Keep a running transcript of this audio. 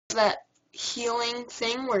that healing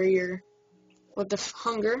thing where you're with the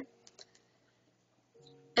hunger,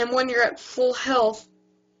 and when you're at full health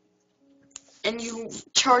and you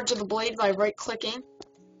charge the blade by right clicking,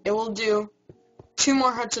 it will do 2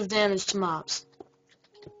 more hits of damage to mobs.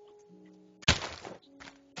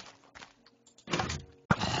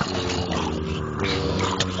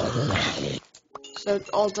 So it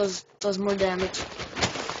all does more damage.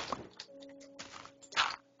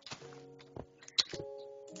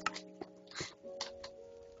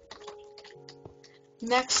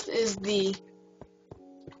 Next is the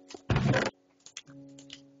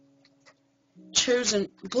chosen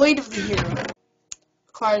blade of the hero.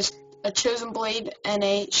 Requires a chosen blade and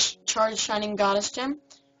a charged shining goddess gem,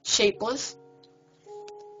 shapeless.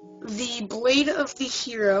 The blade of the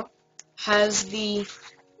hero has it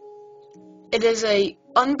is a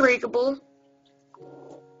unbreakable,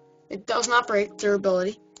 it does not break,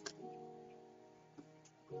 durability.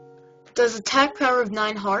 It does attack power of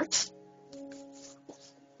 9 hearts.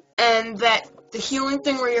 And that the healing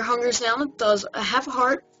thing where your hunger's down, it does a half a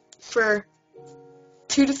heart for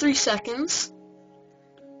 2 to 3 seconds.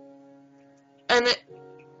 And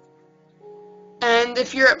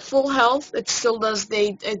if you're at full health, it still does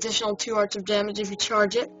the additional 2 hearts of damage if you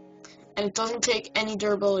charge it. And it doesn't take any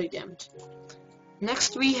durability damage.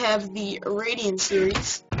 Next we have the Radiant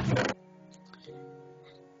series.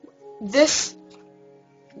 This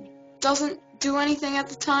doesn't do anything at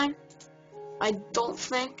the time, I don't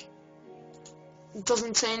think. It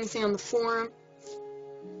doesn't say anything on the forum.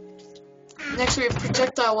 Next we have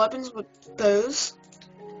projectile weapons with bows.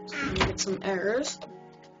 Let me get some arrows.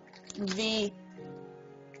 The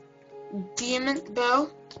diamond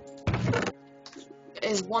bow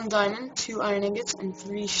is 1 diamond, 2 iron ingots, and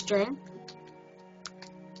 3 string.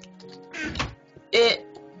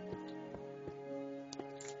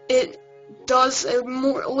 It does a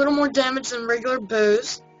little more damage than regular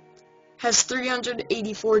bows. Has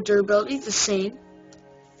 384 durability, the same.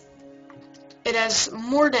 It has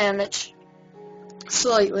more damage,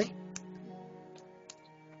 slightly.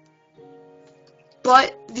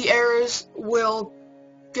 But the arrows will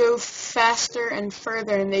go faster and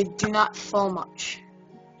further, and they do not fall much.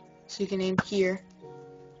 So you can aim here,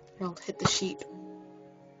 and I'll hit the sheep.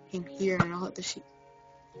 Aim here, and I'll hit the sheep.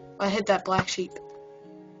 I hit that black sheep.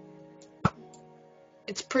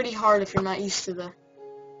 It's pretty hard if you're not used to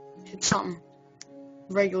hit something.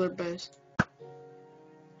 Regular bows.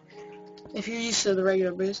 If you're used to the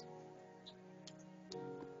regular bows.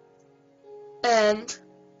 And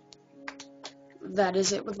that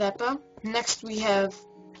is it with that bow. Next we have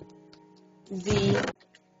the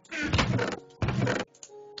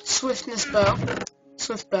swiftness bow.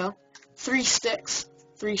 Swift bow. 3 sticks,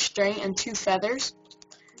 3 string, and 2 feathers.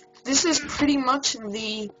 This is pretty much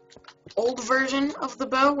the old version of the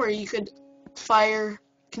bow where you could fire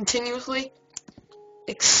continuously,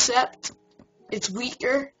 except it's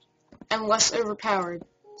weaker and less overpowered.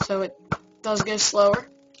 So it does go slower.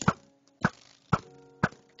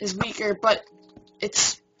 It's weaker, but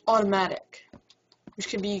it's automatic, which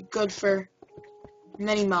could be good for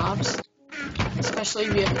many mobs, especially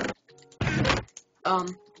if you have a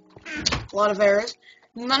lot of arrows.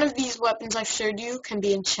 None of these weapons I've showed you can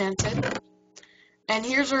be enchanted. And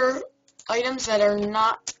here's our items that are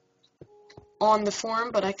not on the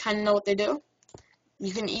forum, but I kind of know what they do.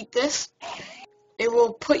 You can eat this. It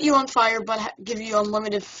will put you on fire, but give you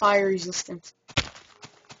unlimited fire resistance.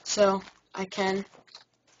 So I can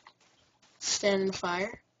stand in the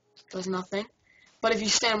fire. Does nothing. But if you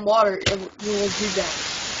stand in water, you will do that.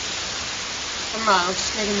 Never mind, I'll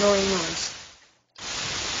just make an annoying noise.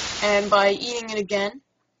 And by eating it again,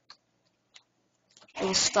 it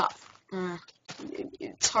will stop.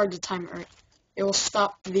 It's hard to time it right. It will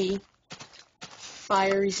stop the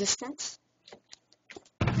fire resistance.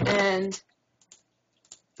 And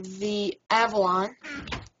the Avalon,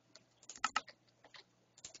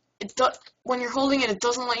 when you're holding it, it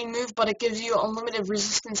doesn't let you move, but it gives you unlimited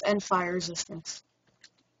resistance and fire resistance.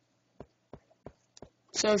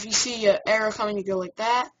 So if you see an arrow coming, you go like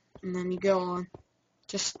that, and then you go on.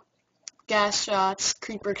 Just gas shots,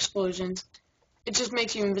 creeper explosions. It just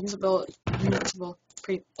makes you invincible,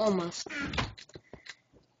 almost.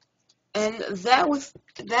 And that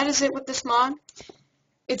is it with this mod.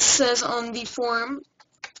 It says on the forum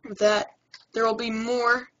that there will be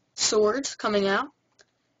more swords coming out.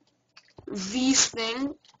 This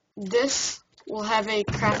will have a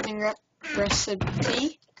crafting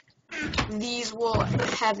recipe. These will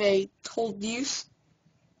have a told use.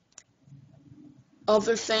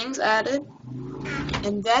 Other things added.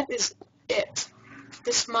 And that is it.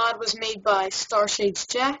 This mod was made by Starshades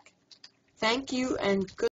Jack. Thank you and good